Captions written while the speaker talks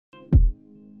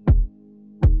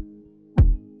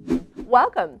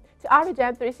Welcome to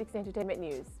IrieJam 360 Entertainment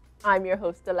News. I'm your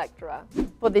host, Electra.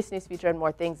 For this news feature and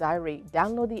more things Irie,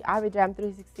 download the IrieJam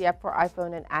 360 app for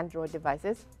iPhone and Android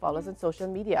devices. Follow us on social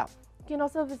media. You can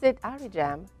also visit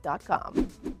IrieJam.com.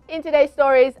 In today's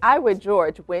stories, Iwer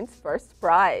George wins first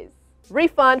prize.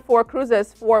 Refund for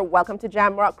cruises for Welcome to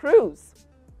Jamrock cruise.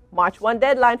 March 1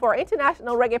 deadline for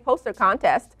International Reggae Poster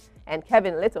Contest. And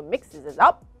Kevin Lyttle mixes it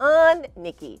up on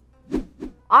Nikki.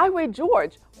 Iwer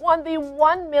George won the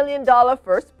 $1 million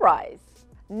first prize.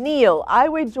 Neil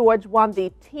Iwer George won the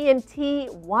TNT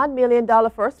 $1 million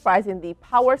first prize in the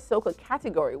Power Soca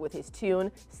category with his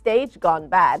tune Stage Gone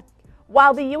Bad,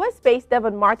 while the US-based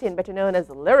Devon Martin, better known as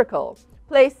Lyttle,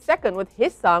 placed second with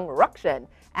his song Ruction,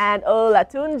 and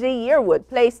Olatunji Yearwood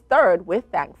placed third with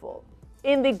Thankful.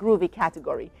 In the groovy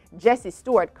category, Jesse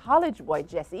Stewart, College Boy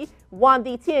Jesse, won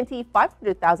the TNT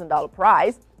 $500,000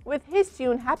 prize with his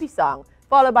tune Happy Song,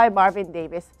 followed by Marvin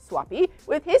Davis Swappy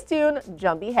with his tune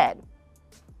Jumbie Head.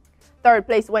 Third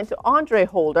place went to Andre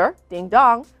Holder, Ding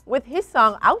Dong, with his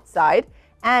song Outside,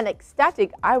 and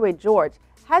ecstatic Iwer George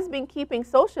has been keeping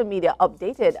social media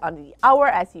updated on the hour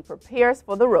as he prepares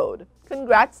for the road.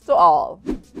 Congrats to all.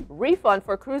 Refund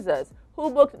for cruisers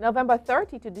who booked November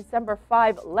 30 to December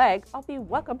 5 leg of the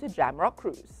Welcome to Jamrock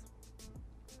cruise.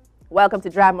 Welcome to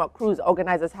Jamrock cruise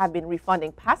organizers have been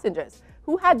refunding passengers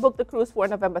who had booked the cruise for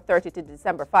November 30 to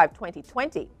December 5,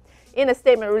 2020. In a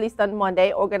statement released on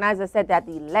Monday, organizers said that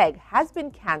the leg has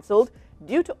been cancelled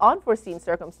due to unforeseen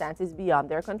circumstances beyond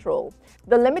their control.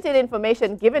 The limited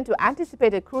information given to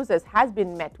anticipated cruisers has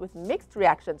been met with mixed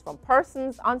reactions from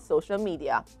persons on social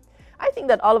media. I think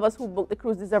that all of us who booked the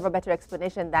cruise deserve a better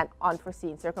explanation than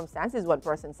unforeseen circumstances, one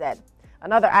person said.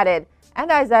 Another added,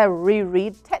 and as I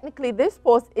reread, technically this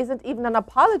post isn't even an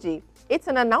apology, it's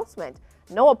an announcement.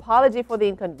 No apology for the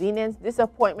inconvenience,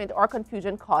 disappointment, or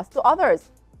confusion caused to others.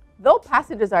 Though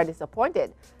passengers are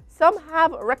disappointed, some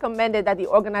have recommended that the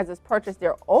organizers purchase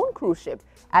their own cruise ship,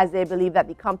 as they believe that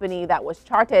the company that was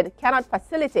chartered cannot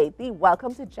facilitate the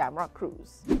Welcome to Jamrock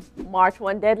cruise. March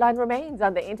 1 deadline remains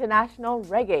on the International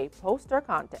Reggae Poster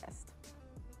Contest.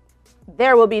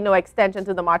 There will be no extension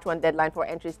to the March 1 deadline for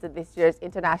entries to this year's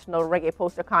International Reggae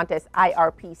Poster Contest,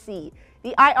 IRPC.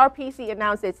 The IRPC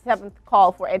announced its 7th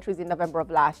call for entries in November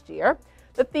of last year.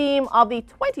 The theme of the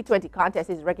 2020 contest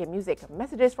is reggae music,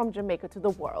 messages from Jamaica to the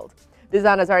world.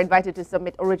 Designers are invited to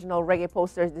submit original reggae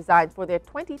posters designed for their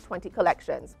 2020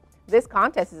 collections. This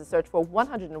contest is a search for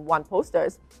 101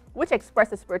 posters, which express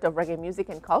the spirit of reggae music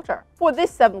and culture. For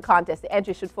this 7th contest, the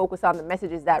entry should focus on the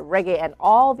messages that reggae and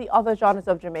all the other genres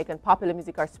of Jamaican popular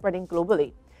music are spreading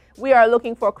globally. We are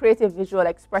looking for creative visual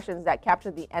expressions that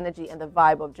capture the energy and the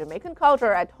vibe of Jamaican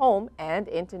culture at home and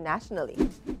internationally.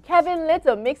 Kevin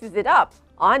Lyttle mixes it up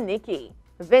on Nikki.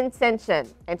 Vincentian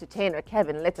entertainer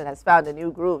Kevin Lyttle has found a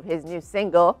new groove, his new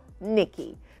single,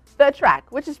 Nikki. The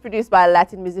track, which is produced by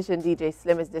Latin musician DJ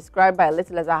Slim, is described by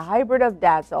Lyttle as a hybrid of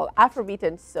dancehall, Afrobeat,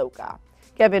 and soca.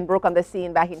 Kevin broke on the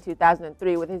scene back in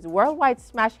 2003 with his worldwide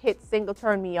smash hit single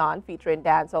Turn Me On, featuring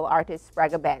dancehall artist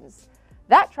Spragga Benz.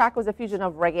 That track was a fusion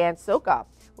of reggae and soca,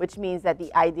 which means that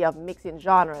the idea of mixing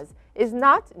genres is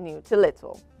not new to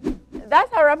Lyttle.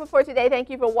 That's our wrap-up for today. Thank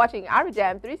you for watching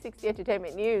IrieJam 360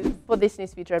 Entertainment News. For this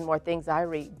news feature and more things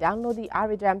Irie, download the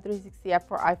IrieJam 360 app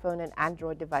for iPhone and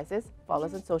Android devices. Follow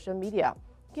us on social media.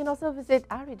 You can also visit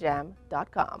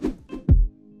IrieJam.com.